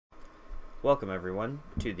Welcome everyone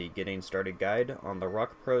to the Getting Started guide on the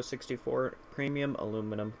ROCKPro64 Premium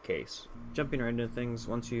Aluminum Case. Jumping right into things,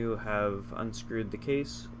 once you have unscrewed the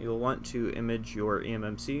case, you'll want to image your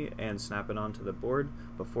eMMC and snap it onto the board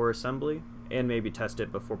before assembly, and maybe test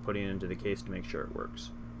it before putting it into the case to make sure it works.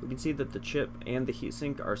 We can see that the chip and the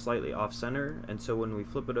heatsink are slightly off center, and so when we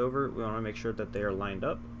flip it over, we want to make sure that they are lined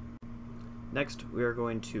up. Next, we are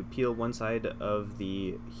going to peel one side of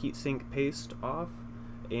the heatsink paste off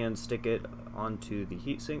and stick it onto the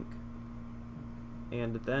heatsink,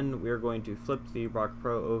 and then we are going to flip the ROCKPro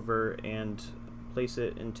over and place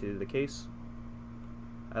it into the case,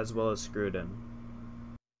 as well as screw it in.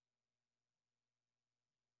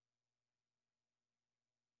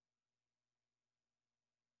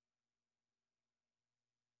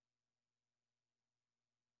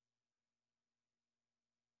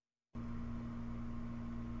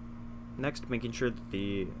 Next, making sure that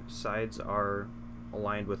the sides are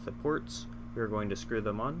aligned with the ports, we are going to screw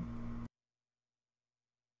them on.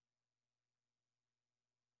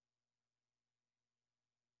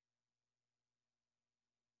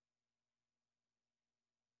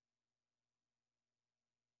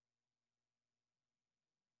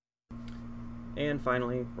 And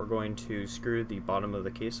finally, we're going to screw the bottom of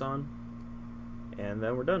the case on, and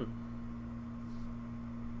then we're done.